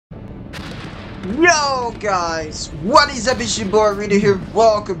Yo guys, what is up? It's your boy Rita here.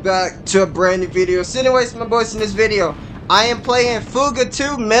 Welcome back to a brand new video. So anyways, my boys, in this video I am playing Fuga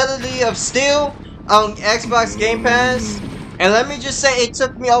 2 Melody of Steel on Xbox Game Pass. And let me just say, it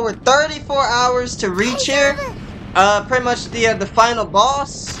took me over 34 hours to reach here. Pretty much the final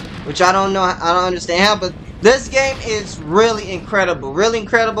boss, which I don't understand how, but this game is really incredible.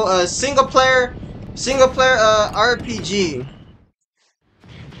 Single player RPG.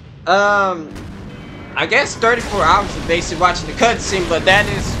 I guess 34 hours of basically watching the cutscene, but that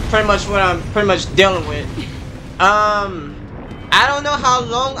is pretty much what I'm dealing with. I don't know how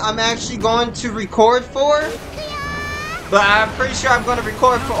long I'm actually going to record for, but I'm pretty sure I'm going to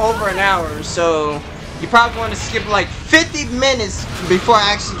record for over an hour, so you probably want to skip like 50 minutes before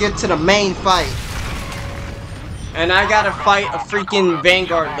I actually get to the main fight. And I gotta fight a freaking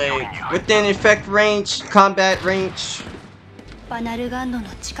Vanguard leg within effect range, combat range. As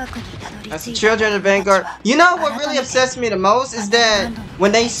the children of Vanguard. You know what really upsets me the most is that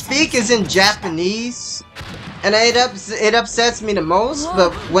when they speak is in Japanese, and it upsets me the most.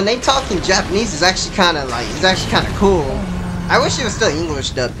 But when they talk in Japanese, it's actually kind of cool. I wish it was still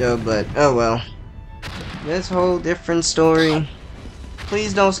English dubbed though, but oh well. This whole different story.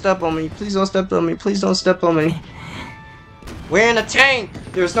 Please don't step on me. Please don't step on me. Please don't step on me. We're in a tank!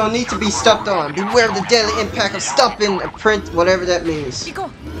 There's no need to be stepped on. Beware of the deadly impact of stumping a print, whatever that means.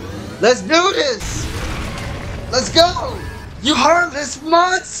 Let's do this! Let's go! You harmless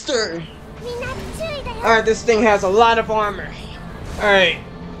monster! Alright, this thing has a lot of armor. Alright,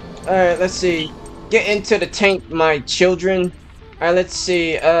 let's see. Get into the tank, my children. Alright, let's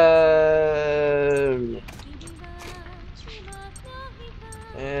see.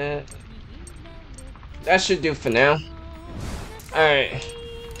 That should do for now. Alright,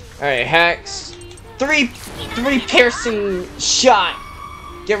 hacks. Three piercing shot.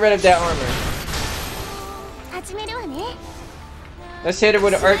 Get rid of that armor. Let's hit it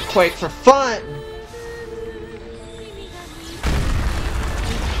with an earthquake for fun.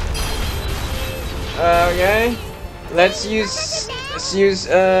 Okay. Let's use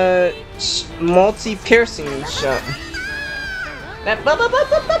multi-piercing shot. That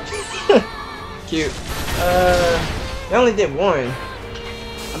cute. I only did one.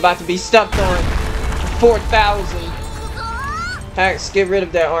 I'm about to be stepped on for 4,000. Hacks, get rid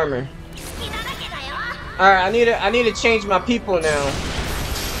of that armor. Alright, I need to change my people now.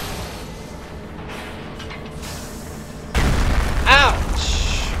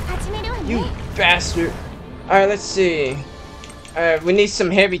 Ouch! You bastard. Alright, let's see. Alright, we need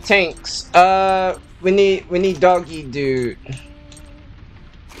some heavy tanks. We need doggy dude.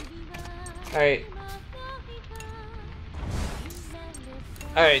 Alright.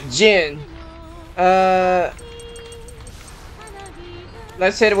 Alright, Jin. Let's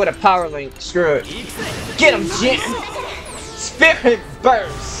hit it with a power link. Screw it. Get him, Jin! Spirit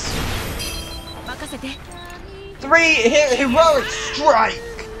burst! 3 hit heroic strike!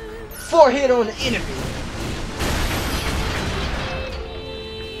 4 hit on the enemy.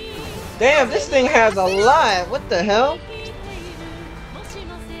 Damn, this thing has a lot. What the hell?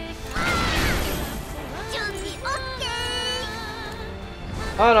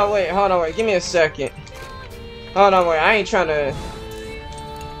 Hold on, wait, give me a second. Hold on, wait, I ain't trying to...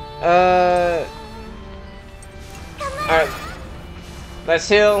 Alright. Let's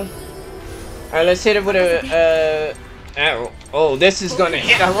heal. Alright, let's hit it with a... arrow. Oh, this is gonna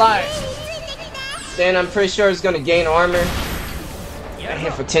hit a lot. Then I'm pretty sure it's gonna gain armor. I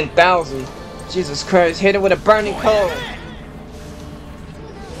hit for 10,000. Jesus Christ, hit it with a burning coal.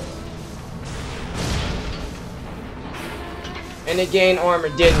 And it gained armor,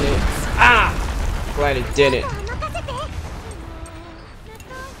 didn't it? Ah! Glad it didn't.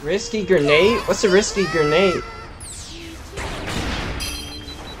 Risky grenade? What's a risky grenade?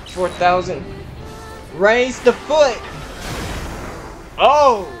 4,000. Raise the foot!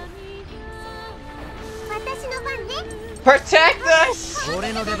 Oh! Protect us!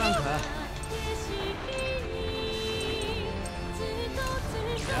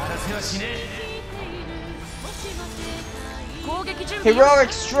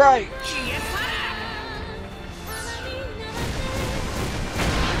 Heroic strike!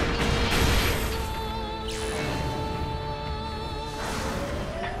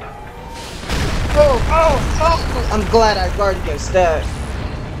 Oh! I'm glad I guarded against that.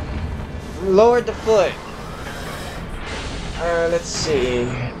 Lowered the foot. Let's see.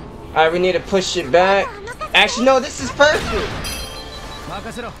 Alright, we need to push it back. Actually, no, this is perfect!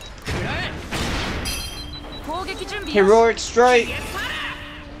 Heroic strike.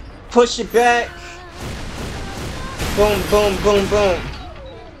 Push it back. Boom, boom, boom, boom.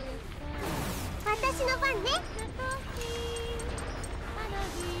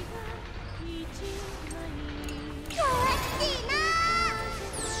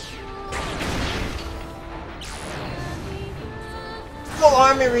 Full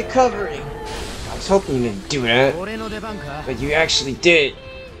army recovery. I was hoping you didn't do that, but you actually did.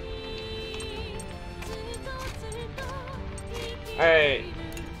 Alright.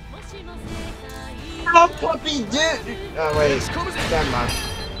 Oh, puppy, dude! Oh, wait. Never mind.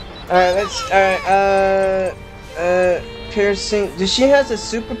 Alright, let's. Piercing. Does she has a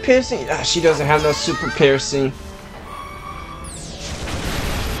super piercing? Ah, she doesn't have no super piercing.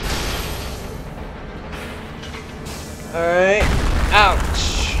 Alright.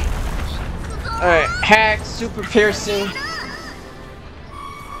 Ouch. Alright, hack, super piercing.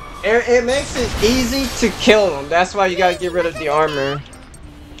 It makes it easy to kill them. That's why you gotta get rid of the armor.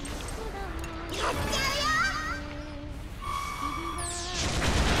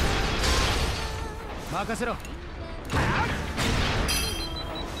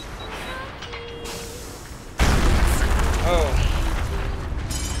 Oh.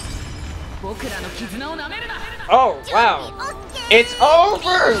 Oh, wow. It's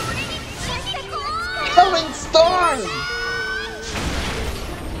over! Killing Storm!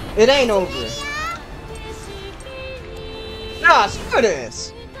 It ain't over. Nah, screw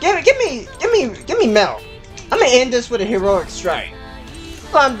this. Give me Mel. I'm gonna end this with a heroic strike.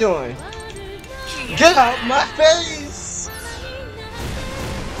 That's what I'm doing. Get out my face!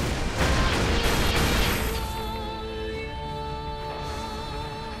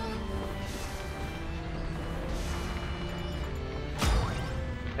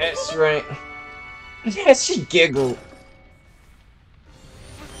 That's right. Yeah, she giggled.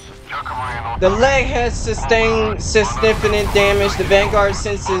 The leg has sustained significant damage. The Vanguard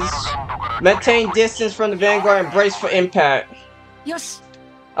senses. Maintain distance from the Vanguard and brace for impact. Yes.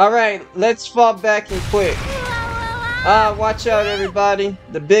 Alright, let's fall back and quit. Watch out everybody.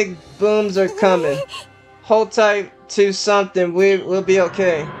 The big booms are coming. Hold tight to something. We'll be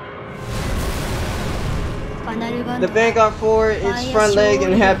okay. The Vanguard forward, its front leg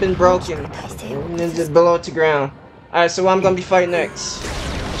and had been broken. And then just below it to ground. Alright, so what I'm gonna be fighting next.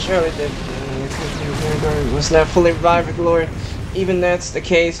 Surely the Vanguard was not fully revived with glory. Even that's the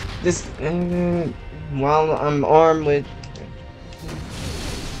case, this while I'm armed with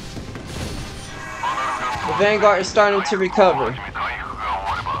the Vanguard is starting to recover.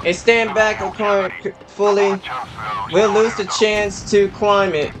 A stand back fully will lose the chance to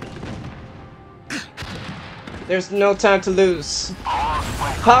climb it. There's no time to lose.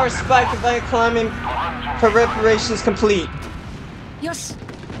 Power spike prevent climbing preparations complete. Yes.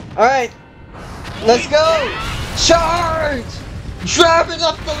 Alright. Let's go! Charge! Drive it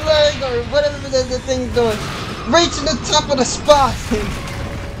up the leg or whatever the thing's doing. Reaching the top of the spot.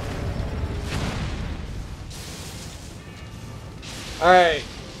 Alright.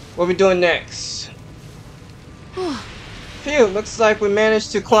 What are we doing next? Phew, looks like we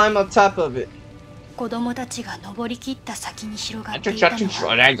managed to climb up top of it.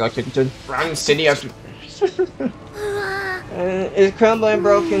 It's crumbling and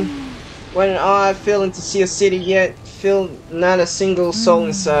broken. What an odd feeling to see a city yet feel not a single soul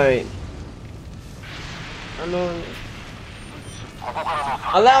inside.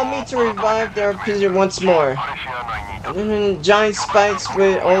 Allow me to revive their prisoner once more. Giant spikes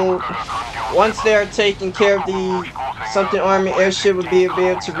with old. Once they are taken care of, the something army airship will be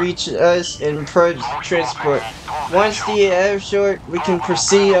able to reach us and transport. Once the airship, we can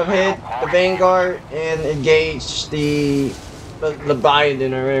proceed ahead the Vanguard and engage the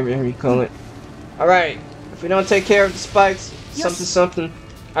Leviathan or whatever you call it. Alright, if we don't take care of the spikes, something.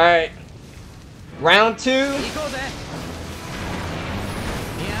 Alright. Round 2.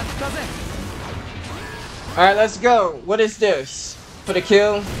 Alright, let's go. What is this? For the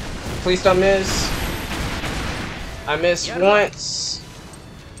kill. Please don't miss. I missed once.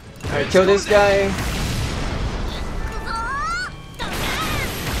 Alright, kill this guy.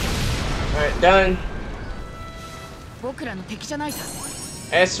 Alright, done.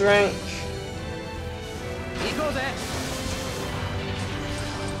 S rank.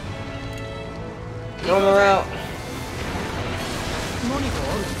 Normal route.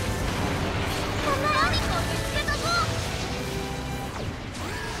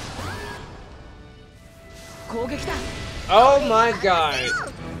 Oh my god.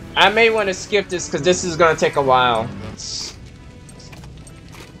 I may want to skip this because this is going to take a while.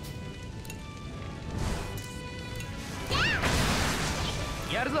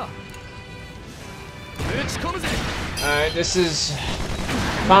 Alright, this is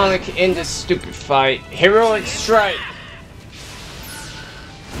finally end this stupid fight. Heroic strike.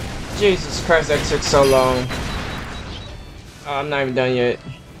 Jesus Christ, that took so long. Oh, I'm not even done yet.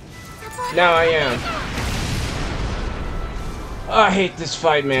 Now I am. Oh, I hate this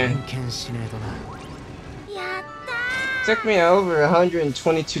fight, man. Took me over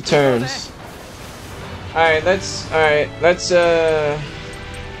 122 turns. Alright, let's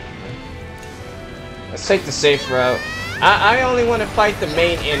take the safe route. I only want to fight the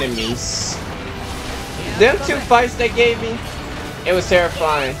main enemies. Them 2 fights they gave me, it was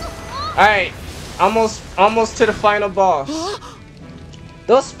terrifying. Alright, almost to the final boss.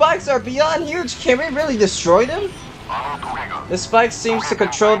 Those spikes are beyond huge. Can we really destroy them? The spikes seems to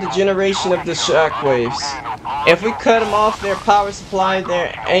control the generation of the shockwaves. If we cut them off their power supply,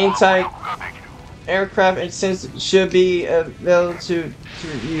 their anti-aircraft instance should be able to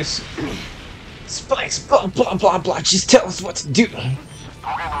use. Spikes, blah blah blah blah. Just tell us what to do.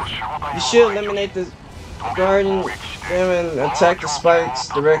 You should eliminate the guardian and attack the spikes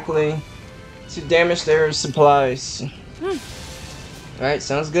directly to damage their supplies. Alright,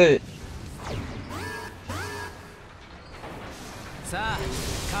 sounds good.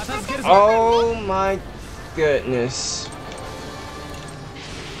 Oh my goodness.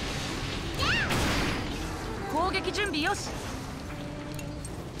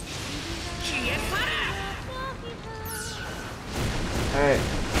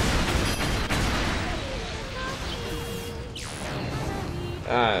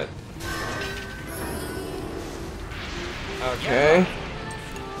 Alright. Okay.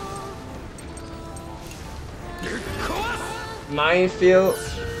 Minefield.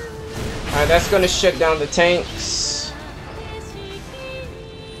 Alright, that's gonna shut down the tanks.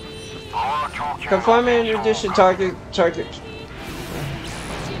 Confirming in addition target.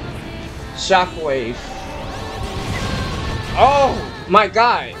 Shockwave. Oh my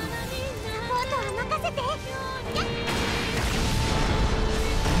god.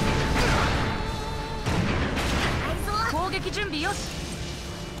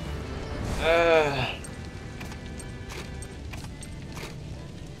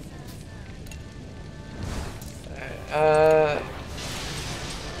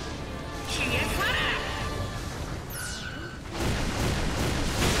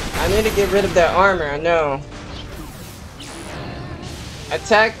 I need to get rid of that armor, I know.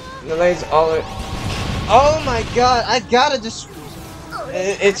 Attack the laser all it. Oh my god, I gotta just.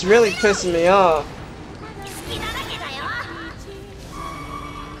 It's really pissing me off.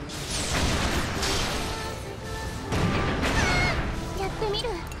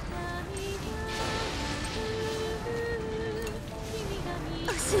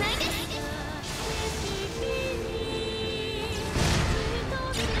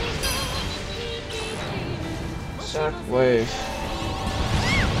 Shockwave.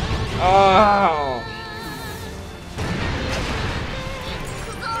 Oh.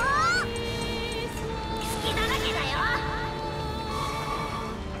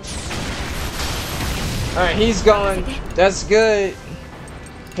 Alright, he's going. That's good.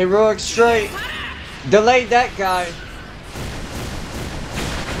 Heroic strike. Delayed that guy.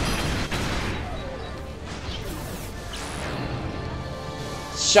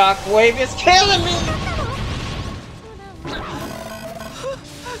 Shockwave is killing me.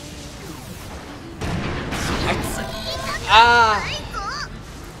 Ah.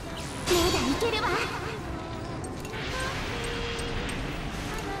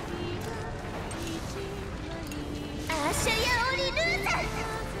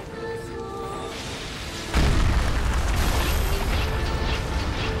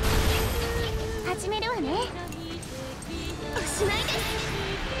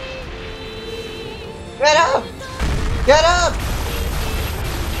 Get up! Get up!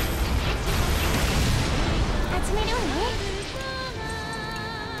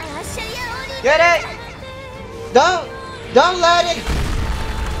 Get it! Don't let it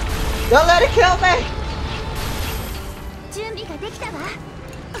kill me! Keep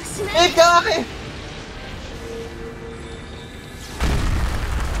going!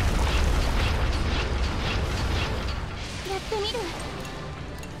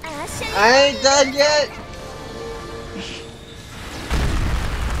 I ain't done yet!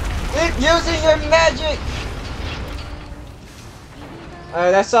 Keep using your magic!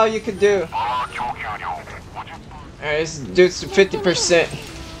 Alright, that's all you can do. Alright, this dude's 50%.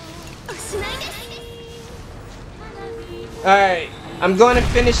 Alright, I'm going to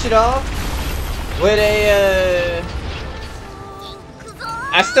finish it off with a,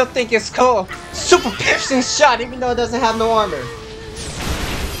 I still think it's called Super Piercing Shot, even though it doesn't have no armor.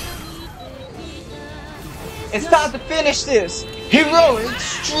 It's time to finish this! Heroic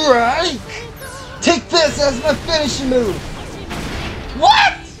Strike! Take this as my finishing move!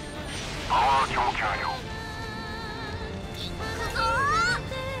 What?!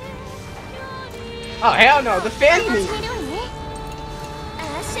 Oh hell no, defend me!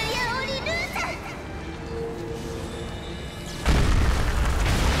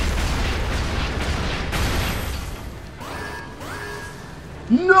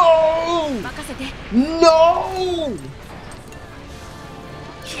 No! 任せて No!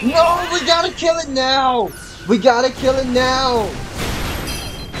 No! We gotta kill it now! We gotta kill it now!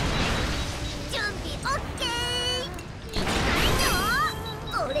 準備 OK。 いきたいよ。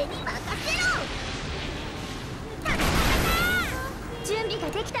俺に任せろ。準備が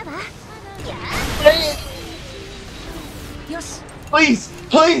できたわ。やあ。よし Please!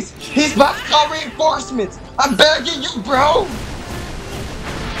 Please! He's about to call reinforcements! I'm begging you, bro!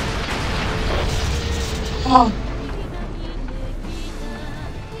 Oh.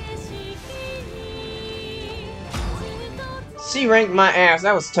 C ranked my ass.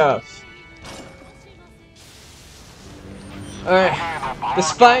 That was tough. Alright. The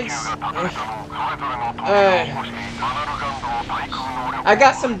spikes. I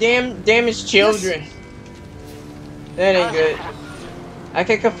got some damaged children. That ain't good. I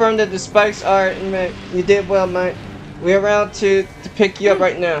can confirm that the spikes are. You did well, mate. We're around to pick you up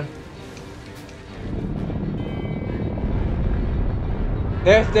right now.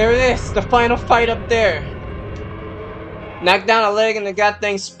 There it is. The final fight up there. Knock down a leg and the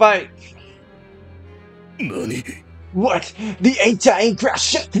goddamn spike. Nani? What? The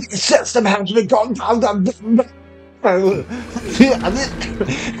anti-crash system has been gone down. I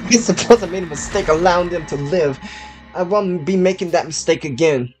suppose I made a mistake allowing them to live. I won't be making that mistake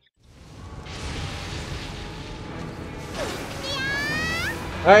again.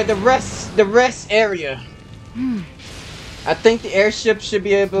 Alright, the rest area. I think the airship should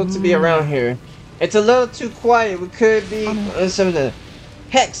be able to be around here. It's a little too quiet. We could be some of the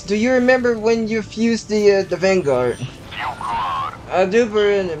Hex. Do you remember when you fused the Vanguard? I do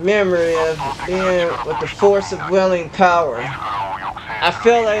in the memory of being with the force of willing power. I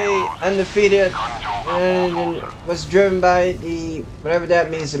felt undefeated and was driven by the whatever that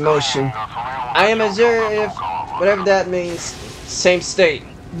means emotion. I am azure if whatever that means same state.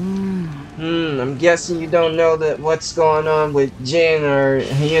 I'm guessing you don't know that what's going on with Jin or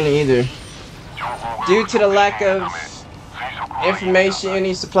Hyuna either. Due to the lack of information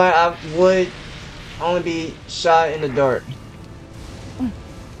any supply, I would only be shot in the dark.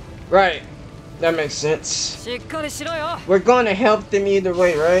 Right. That makes sense. We're going to help them either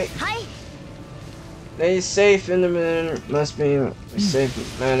way, right? They're safe in the manner. Must be a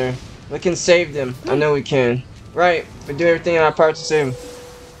safe manner. We can save them. I know we can. Right. We do everything in our part to save them.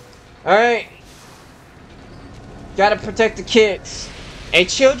 Alright. Gotta protect the kids. A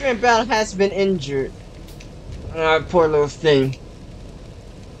children battle has been injured. Poor little thing.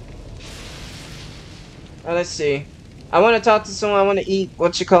 Let's see. I want to talk to someone. I want to eat.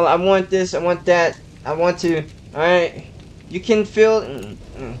 What you call it? I want this. I want that. I want to. All right. You can feel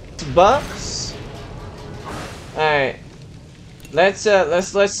buffs. All right. Let's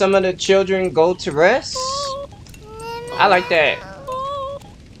let some of the children go to rest. I like that.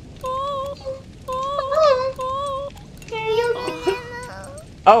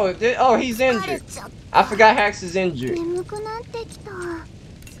 Oh, he's injured. I forgot Hax is injured.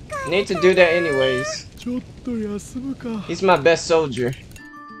 Need to do that anyways. He's my best soldier.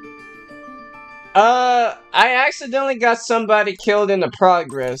 I accidentally got somebody killed in the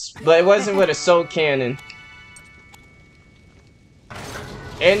progress, but it wasn't with a soul cannon.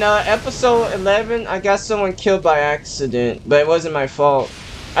 In episode 11, I got someone killed by accident, but it wasn't my fault.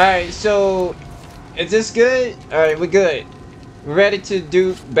 Alright, so is this good? Alright, we're good. We're ready to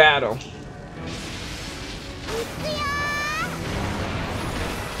do battle.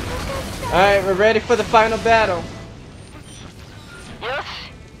 Alright, we're ready for the final battle.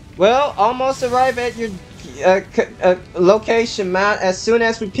 Well, almost arrived at your location, Mount. As soon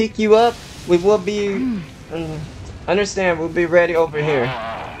as we pick you up, we will be... understand, we'll be ready over here.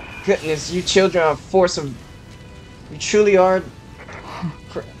 Goodness, you children are a force of... You truly are...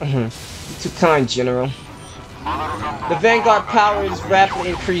 You're too kind, General. The Vanguard power is rapidly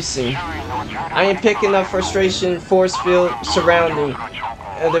increasing. I am picking up frustration force field surrounding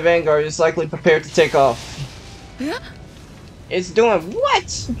the Vanguard is likely prepared to take off. It's doing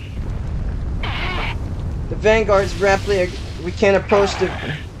what? The Vanguard is rapidly. We can't approach the.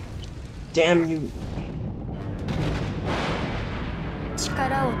 Damn you.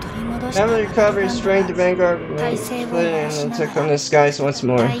 Having recovered strength, the Vanguard and took on the skies once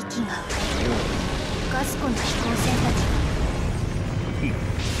more.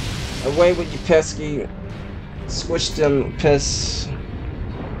 Away with you pesky. Switch them pests.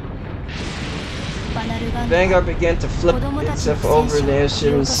 Vanguard began to flip itself over the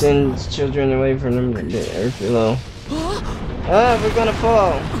airship and send children away from them to the earth below. Ah, we're gonna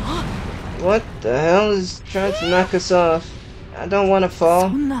fall. What the hell is trying to knock us off? I don't want to fall.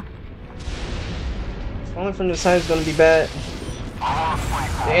 Falling from the side is gonna be bad.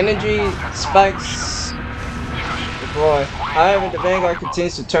 The energy spikes. Boy. However, the Vanguard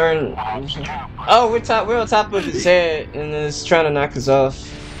continues to turn. Oh, we're on top of his head, and it's trying to knock us off.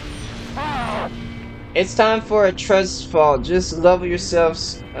 It's time for a trust fall. Just level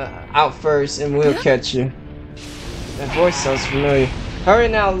yourselves out first, and we'll catch you. That voice sounds familiar. Hurry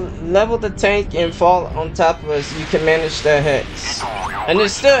now, level the tank and fall on top of us. You can manage the hex.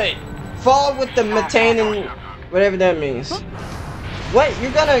 Understood. Fall with the maintaining, whatever that means. What?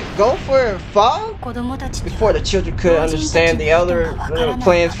 You're gonna go for a fall? Before the children could understand the elder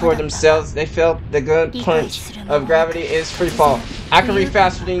plans for themselves, they felt the good punch of gravity is free fall. I can read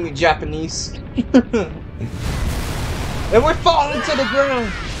faster than you Japanese. And we're falling to the ground.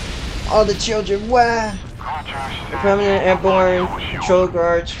 All the children, wow. The permanent airborne patrol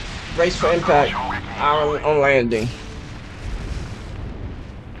guards brace for impact. On landing.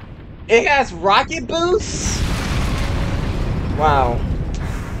 It has rocket boosts? Wow.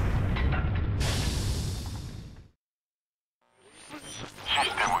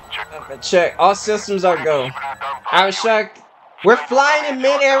 Check. All systems are go. I was shocked. We're flying in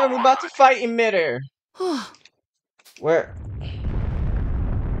midair and we're about to fight in midair. We're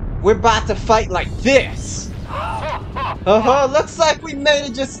about to fight like this. Looks like we made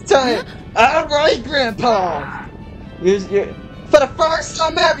it just in time. Alright, Grandpa. You're, for the first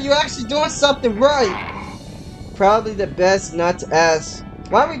time ever, you're actually doing something right. Probably the best not to ask.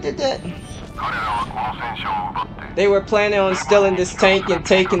 Why we did that? They were planning on stealing this tank and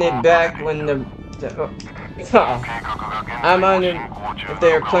taking it back when I'm wondering if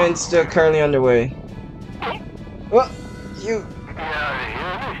their plan's still currently underway. Well, you...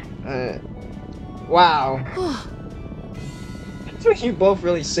 wow. You both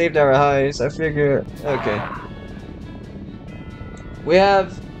really saved our highs. I figure... Okay. We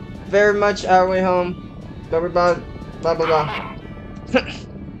have very much our way home. But we're about... blah blah blah.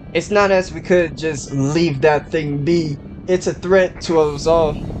 It's not as we could just leave that thing be. It's a threat to us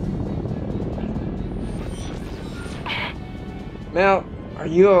all. Mel, are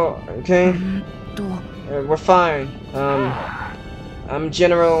you okay? We're fine. I'm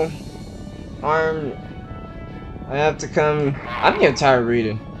General Arm. I have to come. I'm getting tired of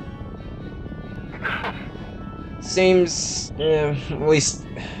reading. Seems, yeah, at least.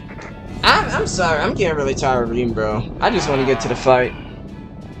 I'm sorry. I'm getting really tired of reading, bro. I just want to get to the fight.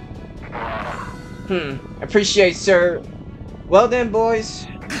 Appreciate, sir. Well then, boys,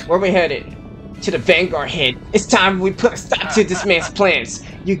 where we headed? To the Vanguard head. It's time we put a stop to this man's plans.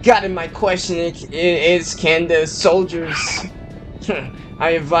 You got it. My question is, can the soldiers...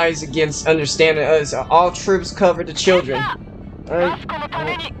 I advise against understanding us. All troops cover the children.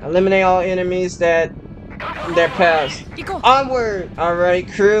 Eliminate all enemies that their paths. Onward!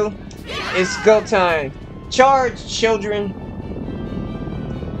 Alright, crew. It's go time. Charge, children.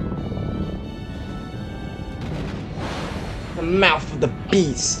 The mouth of the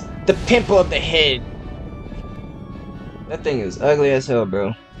beast. The pimple of the head. That thing is ugly as hell,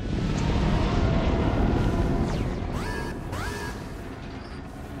 bro.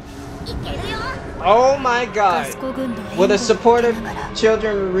 Oh my god. Will the supportive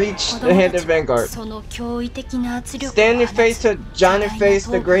children reach the head of Vanguard? Standing face to giant face,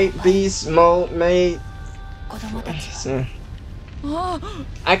 the great beast made.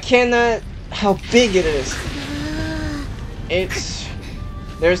 I cannot. How big it is. It's.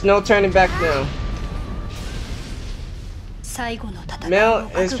 There's no turning back now. Mel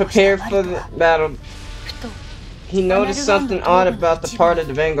is prepared for the battle. He noticed something odd about the part of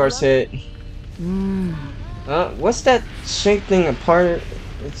the Vanguard's head. What's that shaped thing apart of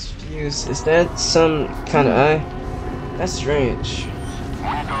its views? Is that some kind of eye? That's strange.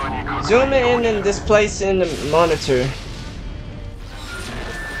 Zoom in and displace in the monitor.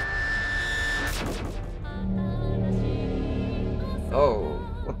 Oh,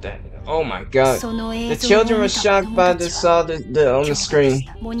 what the? Oh my god. The children were shocked by the saw on the screen.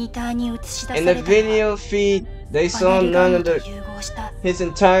 In the video feed, they saw none of the... His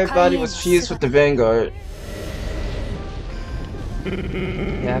entire body was fused with the Vanguard.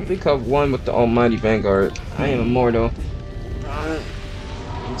 Yeah, I think I've won with the almighty Vanguard. I am immortal.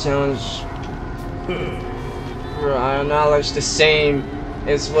 Challenge. I acknowledge the same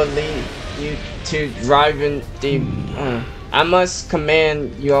is what lead you to driving the... I must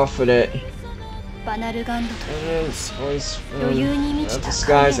command you all for that.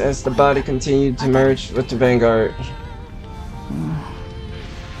 Disguise as the body continued to merge with the Vanguard.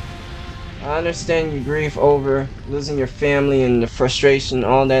 I understand you grieve over losing your family and the frustration,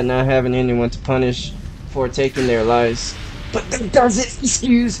 all that, not having anyone to punish for taking their lives. But that doesn't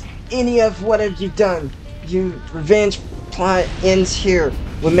excuse any of what have you done. You revenge plot ends here.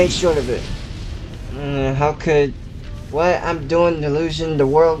 We'll make sure of it. How could what I'm doing delusion? The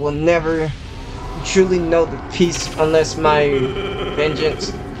world will never truly know the peace unless my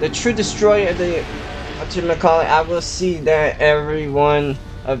vengeance, the true destroyer of the ultimate calling, I will see that every one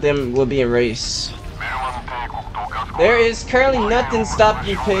of them will be erased. There is currently nothing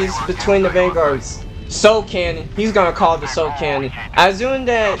stopping pace between the vanguards. Soul Cannon. He's gonna call the Soul Cannon. I assume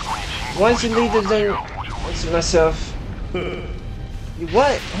that once you leave the zone, myself.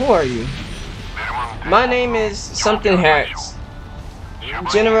 What? Who are you? My name is something Hacks,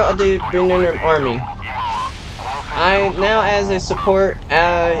 General of the Brigadier Army. I now as a support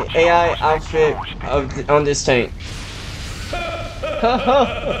AI outfit on this tank.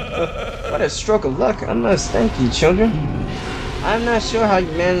 What a stroke of luck! I must thank you, children. I'm not sure how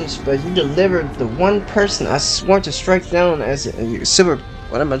you managed, but you delivered the one person I swore to strike down as a silver.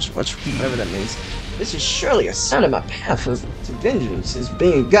 Whatever that means. This is surely a sign of my path to vengeance is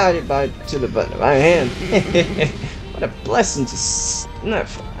being guided to the right hand. What a blessing to not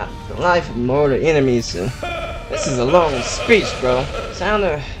for the life of mortal enemies. This is a long speech, bro.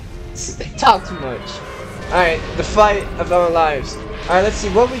 They talk too much. Alright, the fight of our lives. Alright, let's see,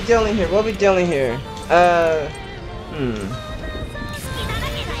 what we dealing here?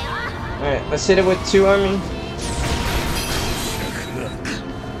 Alright, let's hit it with 2 army.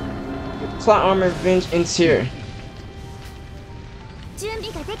 Plot armor vengeance here.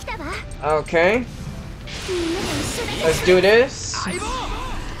 Okay. Let's do this.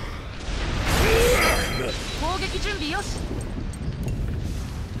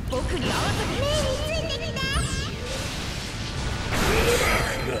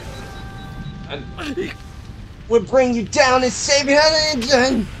 We'll bring you down and save you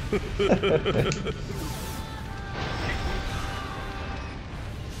again.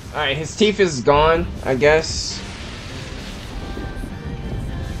 Alright, his teeth is gone, I guess.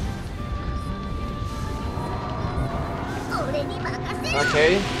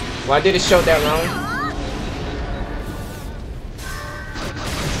 Okay. Why did it show that wrong?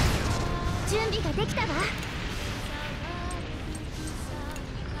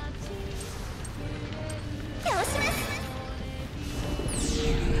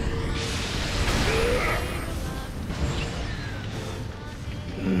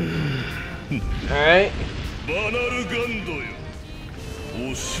 Alright.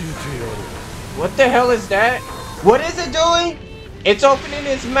 What the hell is that? What is it doing? It's opening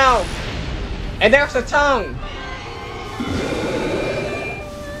its mouth. And there's a tongue.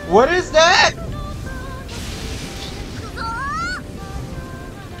 What is that?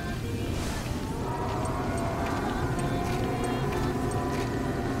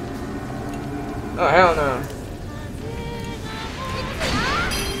 Oh, hell no.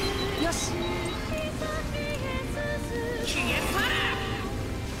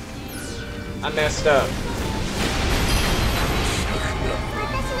 I messed up.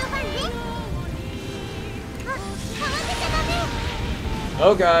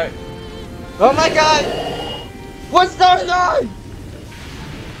 Oh god. Oh my god! What's going on?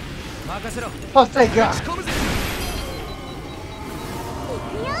 Oh thank god.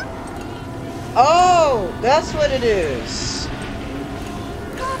 Oh, that's what it is.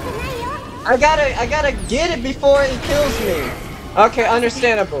 I gotta get it before it kills me. Okay,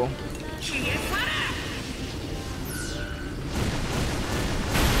 understandable.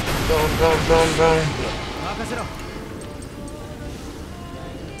 Boom, boom, boom, boom.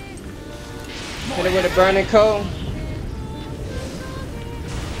 Hit it with a burning coal.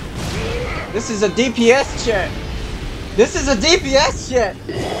 This is a DPS check. This is a DPS check.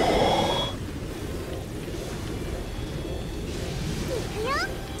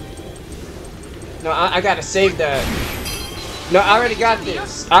 No, I gotta save that. No, I already got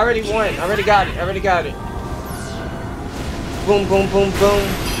this. I already won. I already got it. I already got it. Boom, boom, boom, boom.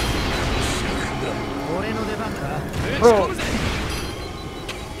 Boom.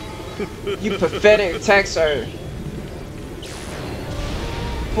 You pathetic attacks are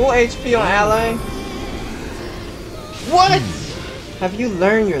full HP on ally. What? Have you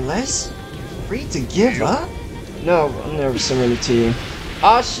learned your lesson? Free to give up? No, I'll never surrender to you.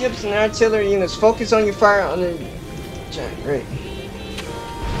 All ships and artillery units, focus on your fire on the giant. Great.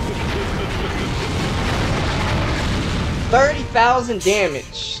 30,000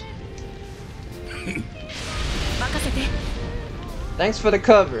 damage. Thanks for the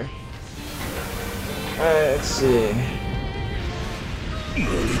cover. Alright, let's see.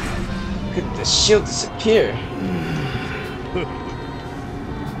 Could the shield disappear?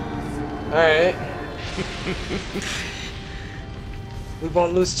 Alright. We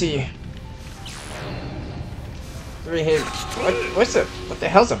won't lose to you. 3 hit. What the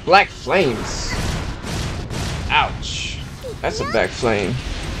hell's a black flames? Ouch. That's a black flame.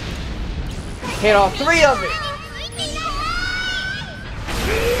 Hit all 3 of it.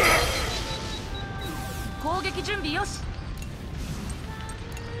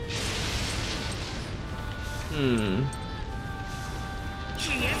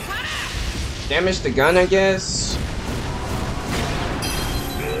 Damage the gun, I guess.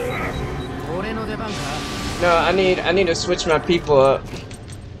 No, I need to switch my people up.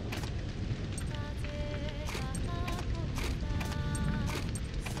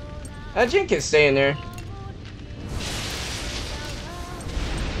 Jin can stay in there.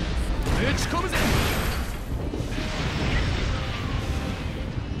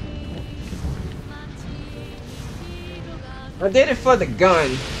 I did it for the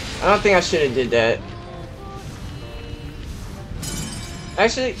gun. I don't think I should have did that.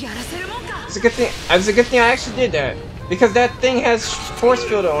 Actually, it's a good thing. It's a good thing I actually did that because that thing has force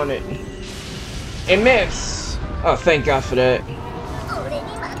field on it. It missed. Oh, thank God for that.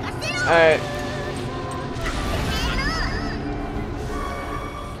 All right.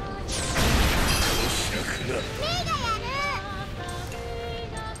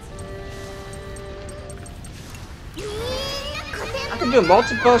 I can do a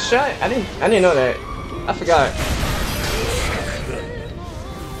multiple shot. I didn't know that. I forgot.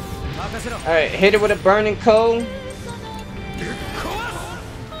 All right, hit it with a burning coal.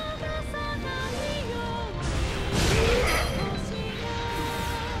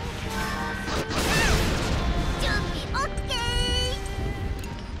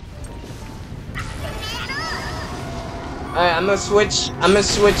 Alright, I'm gonna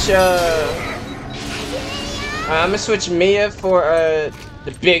switch Mia for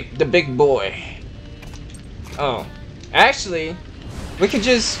the big boy. Oh. Actually, we could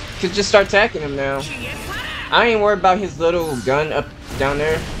just start attacking him now. I ain't worried about his little gun up down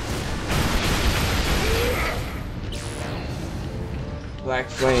there. Black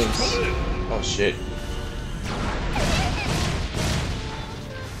flames. Oh shit.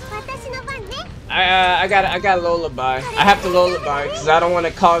 I got lullaby. I have to lullaby because I don't want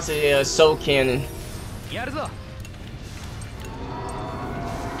to cause a soul cannon.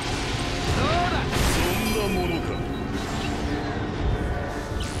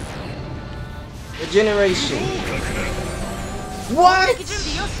 Regeneration. What?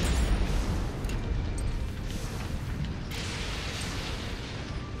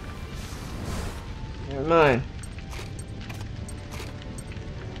 Never mind.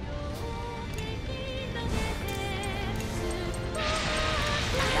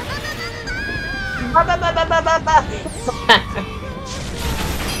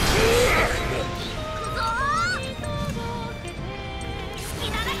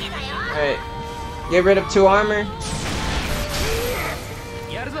 Alright, get rid of 2 armor.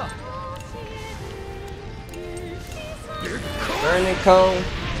 Burning coal.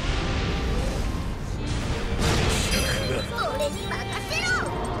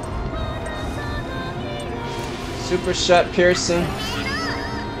 Super shot piercing.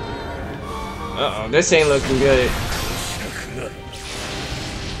 Uh-oh, this ain't looking good.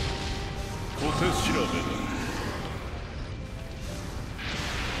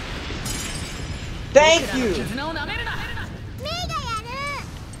 Thank you!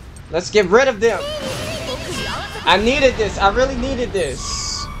 Let's get rid of them. I needed this. I really needed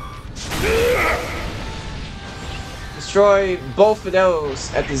this. Destroy both of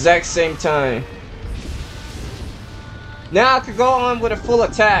those at the exact same time. Now I could go on with a full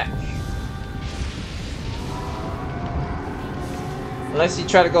attack. Unless you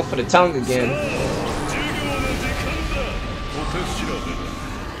try to go for the tongue again.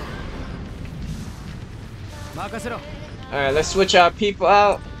 Alright, let's switch our people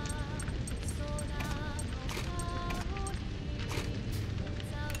out.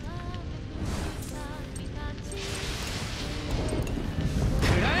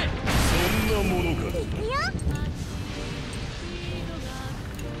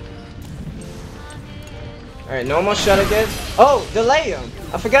 Alright, normal shot again. Oh, delay him.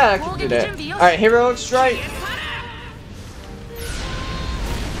 I forgot I could do that. Alright, heroic strike.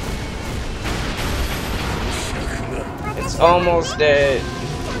 It's almost dead.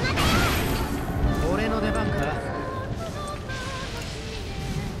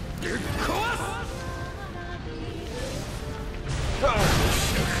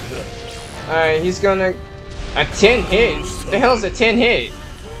 Alright, he's gonna... A 10 hit? What the hell's a 10 hit?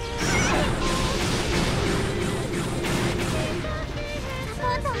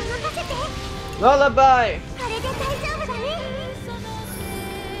 Lullaby!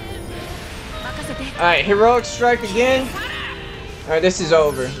 Alright, heroic strike again. Alright, this is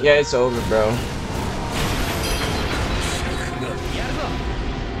over. Yeah, it's over, bro.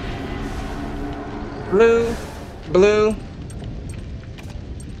 Blue, blue.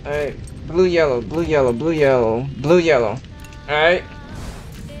 Alright, blue, yellow, blue, yellow, blue, yellow, blue, yellow. Alright.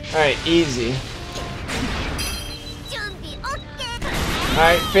 Alright, easy.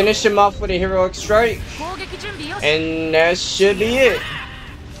 Alright, finish him off with a heroic strike. And that should be it.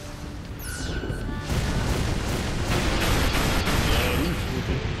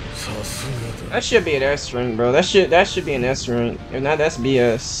 That should be an S rank, bro. That should be an S rank. If not, that's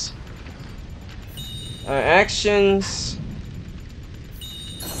BS. Actions.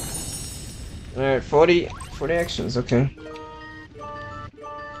 Alright, 40 actions, okay.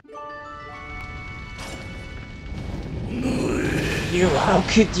 You, how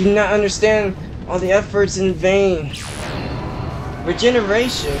could you not understand all the efforts in vain?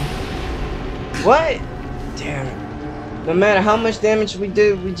 Regeneration? What? Damn it. No matter how much damage we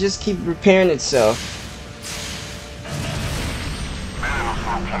do, we just keep repairing itself.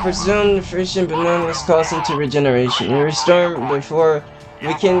 I presume the friction bananas cause into regeneration. We restore before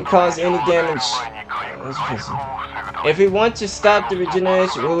we can cause any damage. If we want to stop the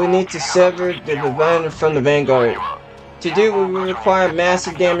regeneration, we will need to sever the divine from the vanguard. To do, we will require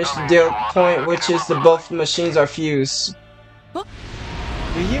massive damage to deal point, which is the both machines are fused. Do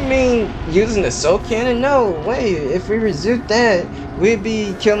you mean using the soul cannon? No, wait, if we resist that, we'd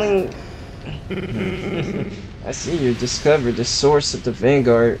be killing... I see you discovered the source of the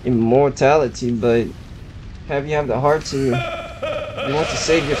Vanguard immortality, but have you the heart to... You want to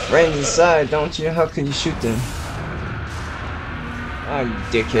save your friends inside, don't you? How could you shoot them? Ah, you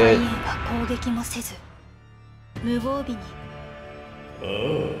dickhead.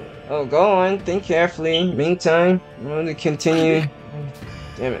 Oh, go on, think carefully. Meantime, I'm going to continue.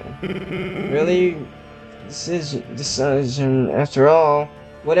 Damn it. Really? Decision. After all,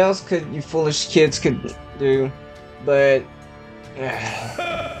 what else could you foolish kids could do? But...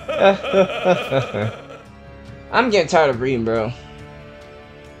 I'm getting tired of reading, bro.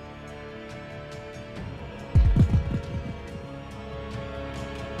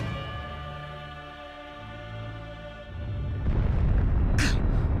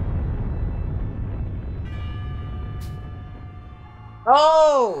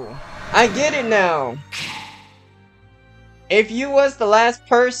 Oh, I get it now. If you was the last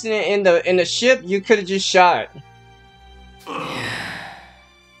person in the ship, you could have just shot.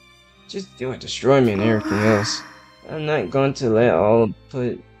 Just do it, destroy me and everything else. I'm not going to let all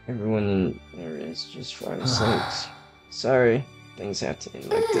put everyone in areas just for our sakes. Sorry, things have to end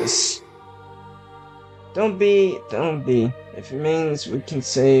like this. Don't be. If it means we can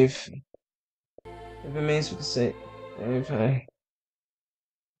save. If it means we can save. If I.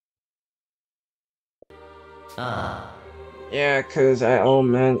 Yeah, cause I owe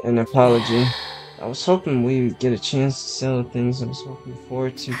man an apology. I was hoping we would get a chance to sell things I was looking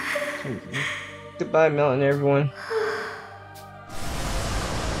forward to. Goodbye, Mel and everyone.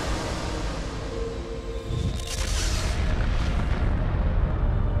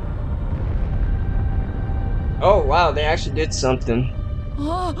 Oh wow, they actually did something.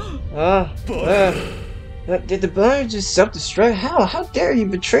 Did the bunny just self-destruct? How dare you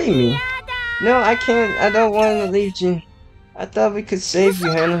betray me? No, I can't. I don't want to leave you. I thought we could save you,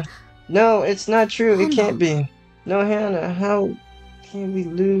 Hannah. No, it's not true. It can't be. No, Hannah, how can we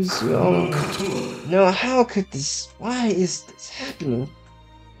lose you all? No, how could this... Why is this happening?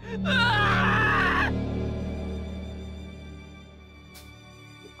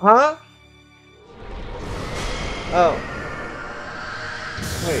 Huh? Oh.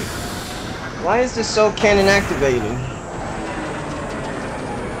 Wait. Why is the soul cannon activating?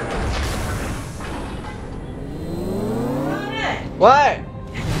 What?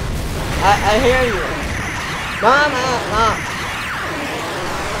 I hear you. Mom.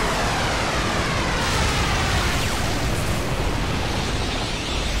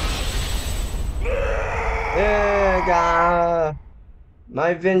 Yeah, God.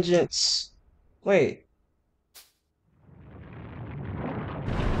 My vengeance. Wait.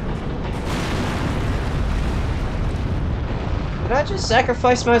 Did I just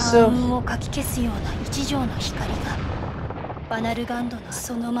sacrifice myself? バナルガンドの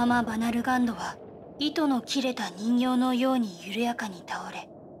そのままバナルガンドは糸の切れた人形のように緩やかに倒れ、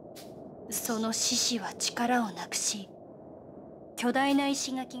その獅子は力をなくし、巨大な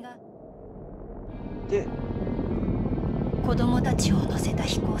石垣が子供たちを乗せた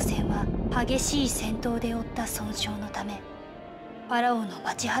飛行船は激しい戦闘で負った損傷のため、ファラオの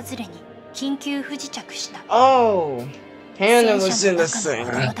町外れに緊急不時着した。Oh, Hannah was in the thing.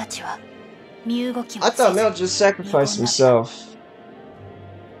 子供たちは身動きも I せず thought Mel just sacrificed himself.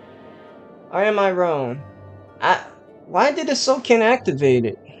 Or am I wrong? Why did the Soken activate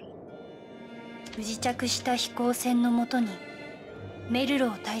it? 不時着した飛行船のもとにメルロ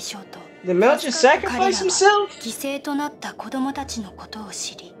ー大将と Did Mel just 助かった彼らは sacrifice himself? 犠牲となった子供たちのことを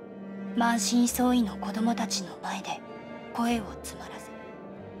知り、満身創痍の子供たちの前で声を詰まらせ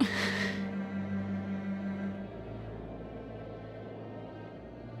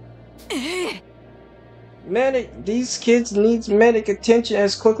Medic, these kids need medic attention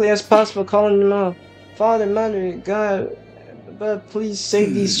as quickly as possible. Calling them out. Father, Mother, God, but please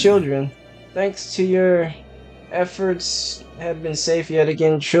save these children. Thanks to your efforts, have been safe yet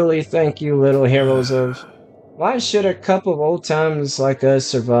again. Truly, thank you, little heroes of. Why should a couple of old timers like us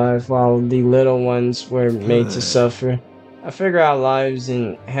survive while the little ones were made to suffer? I figure our lives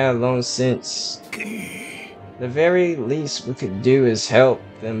and had long since. The very least we could do is help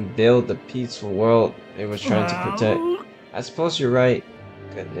them build the peaceful world they were trying to protect. I suppose you're right.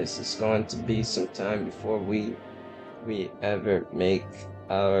 Goodness, it's going to be some time before we ever make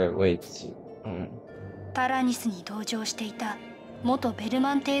our way to. タラニスに同乗していた元ベル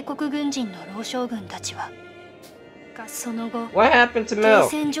マン帝国軍人の老将軍たちは、その後、 What happened to Mel? 停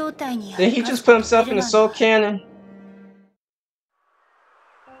戦状態にある Did he just put himself in the soul cannon?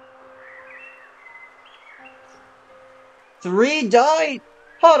 Three died?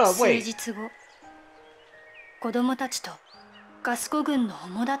 Hold on, 数 wait. 日後、子供たちとガスコ軍の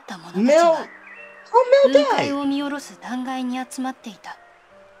主だった者たち Mel? が How Mel 雲海 died? を見下ろす断崖に集まっていた。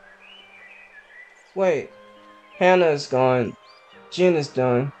 Wait. Hannah is gone. Jin is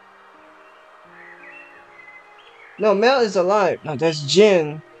done. No, Mel is alive. No, that's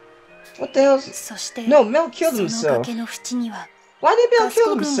Jin. What the hell? そして、 No, Mel killed その himself. 崖の縁には Why did ガ Mel ス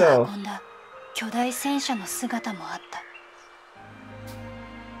コ kill 軍が himself? 運んだ巨大戦車の姿もあった。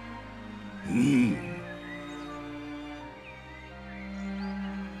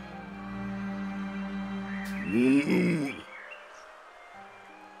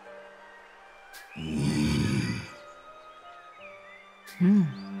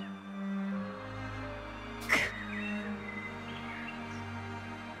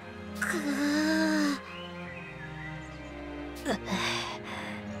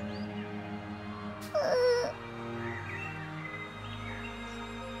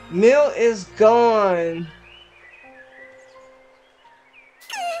 Mel is gone.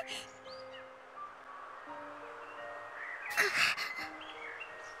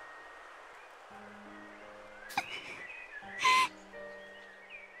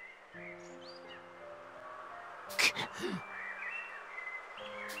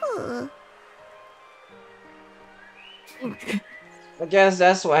 I guess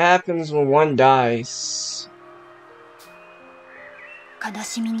that's what happens when one dies. 悲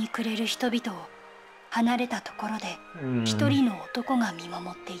しみに暮れる人々を離れたところで一人の男が見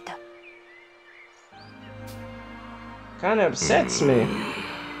守っていた。 Kinda upsets me.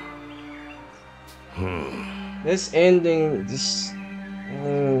 This ending, this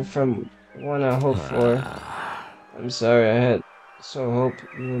from one I hoped for. I'm sorry, I had so hoped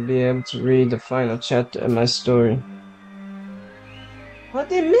you would be able to read the final chapter of my story. What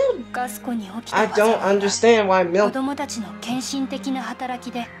did Mel? ガスコに起きた I 災 don't 害は understand why 子 Mel. 供たちの献身的な働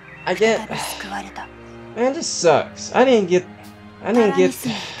きで I 再 get. び救われた。 Man, this sucks. I didn't タラニ get. ス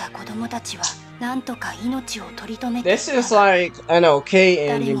にいた子供たちはなんとか命を取り留めてい This た is が、 like an okay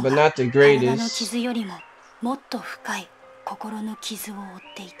誰 ending, も but が not the 体の greatest. 傷よりももっと深い心の傷を負っ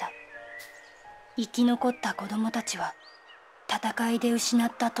ていた。生き残った子供たちは戦いで失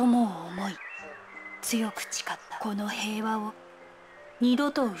った友を思い強く誓った。この平和を二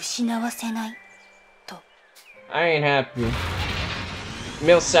度と失わせないと。 I ain't happy.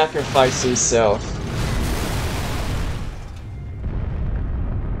 Mel sacrificed himself.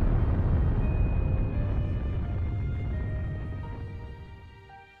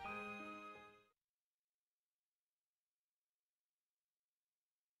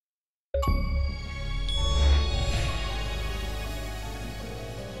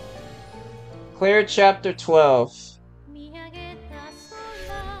 Clear chapter 12.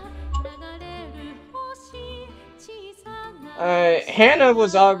 Hannah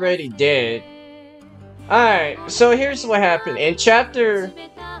was already dead. Alright, so here's what happened. In chapter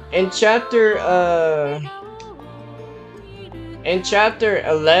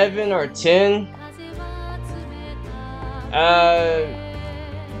 11 or 10, I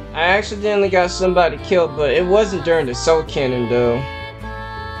accidentally got somebody killed, but it wasn't during the Soul Cannon though.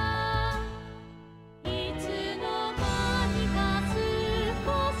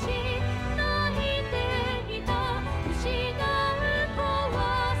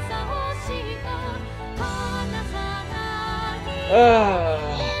 I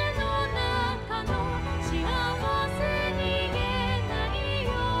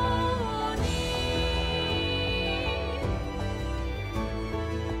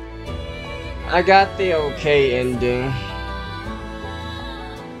got the okay ending.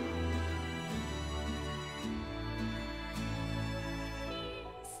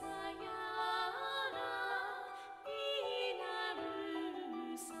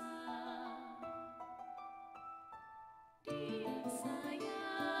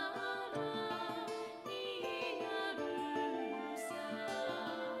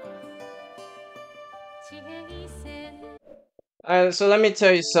 Alright, so let me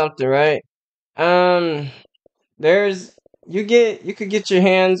tell you something, right? There's you could get your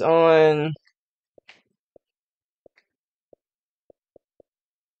hands on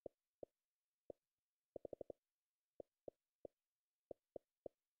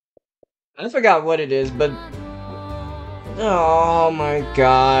I forgot what it is, but oh my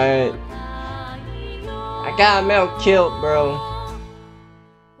god. I got Mel killed, bro.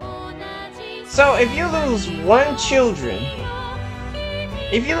 So if you lose one children,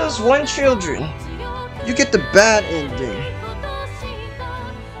 you get the bad ending.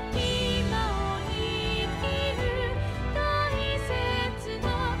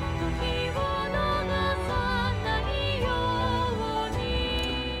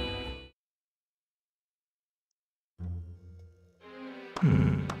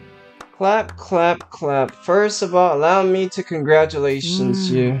 Clap, clap, clap. First of all, allow me to congratulations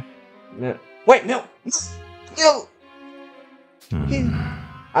you. No. Wait, no! No!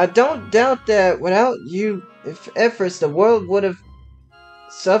 I don't doubt that without you efforts, the world would have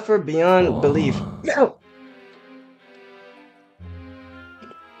suffered beyond belief. No!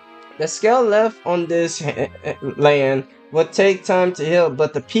 The scale left on this land will take time to heal,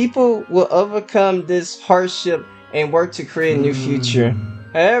 but the people will overcome this hardship and work to create a new future.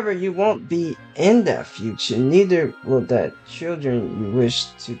 However, you won't be in that future, neither will that children you wish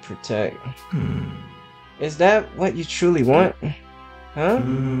to protect. Is that what you truly want? Huh?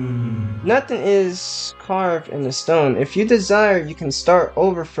 Nothing is carved in the stone. If you desire, you can start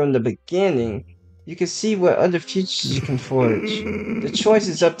over from the beginning. You can see what other futures you can forge. The choice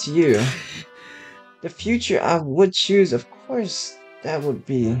is up to you. The future I would choose, of course, that would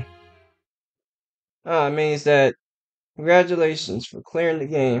be... it means that congratulations for clearing the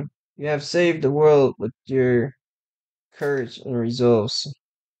game. You have saved the world with your courage and resolves.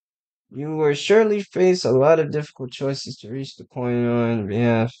 You will surely face a lot of difficult choices to reach the point on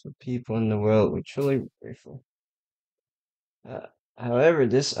behalf of people in the world. We're truly grateful. However,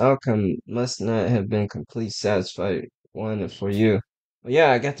 this outcome must not have been completely satisfied one for you. But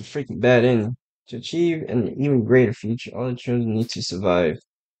yeah, I got the freaking bad ending. To achieve an even greater future, all the children need to survive.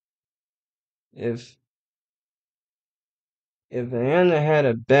 If Hannah had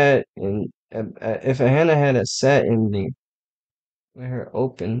a bad and if Hannah had a sad ending with her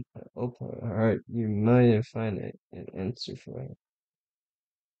open heart, you might find an answer for it.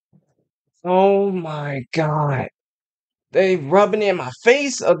 Oh my god. They rubbing in my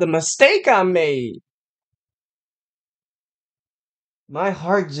face of the mistake I made. My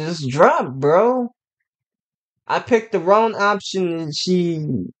heart just dropped, bro. I picked the wrong option and she...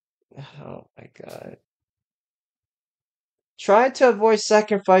 Oh my god. Try to avoid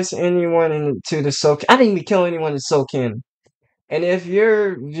sacrificing anyone into the soul. I didn't even kill anyone in Soul Kin. And if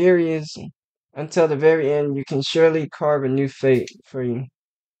you're furious until the very end, you can surely carve a new fate for you.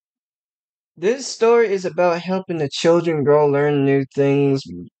 This story is about helping the children grow, learn new things,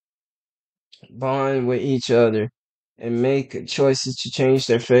 bond with each other, and make choices to change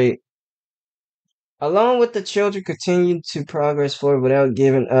their fate. Along with the children continue to progress forward without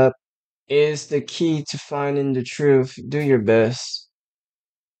giving up is the key to finding the truth. Do your best.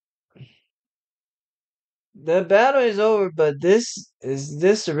 The battle is over, but is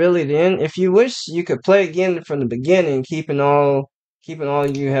this really the end? If you wish, you could play again from the beginning, keeping all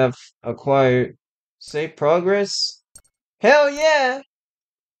you have acquired. Save progress? Hell yeah!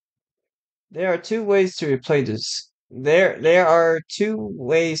 There are two ways to replay this. There are two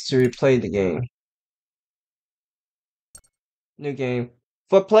ways to replay the game. New game.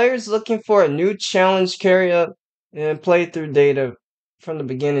 For players looking for a new challenge, carry up and play through data from the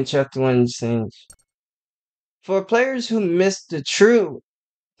beginning, chapter 1 change. For players who missed the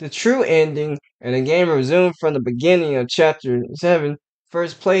true ending and the game resumed from the beginning of chapter 7,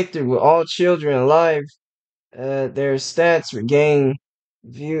 first playthrough with all children alive, their stats regain.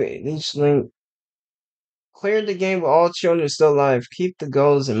 View each link. Clear the game with all children still alive. Keep the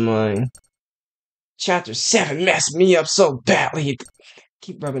goals in mind. Chapter 7 messed me up so badly.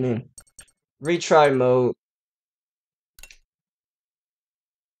 Keep rubbing in. Retry mode.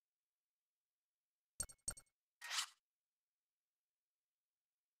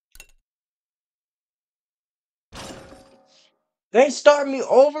 They start me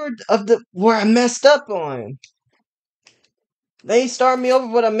over of the where I messed up on. They start me over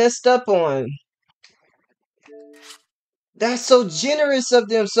what I messed up on. That's so generous of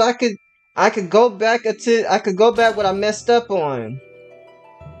them. So I could go back what I messed up on.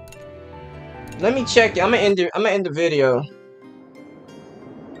 Let me check it. I'm gonna end the video.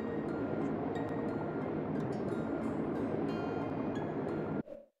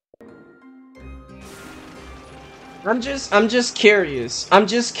 I'm just curious. I'm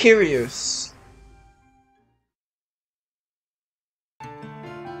just curious.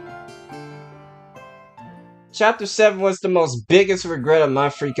 Chapter 7 was the most biggest regret of my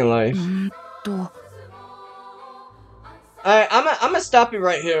freaking life. Alright, I'm gonna stop it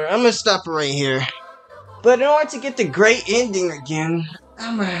right here. I'm gonna stop it right here. But in order to get the great ending again,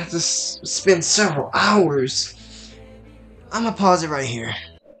 I'm gonna have to spend several hours. I'm gonna pause it right here.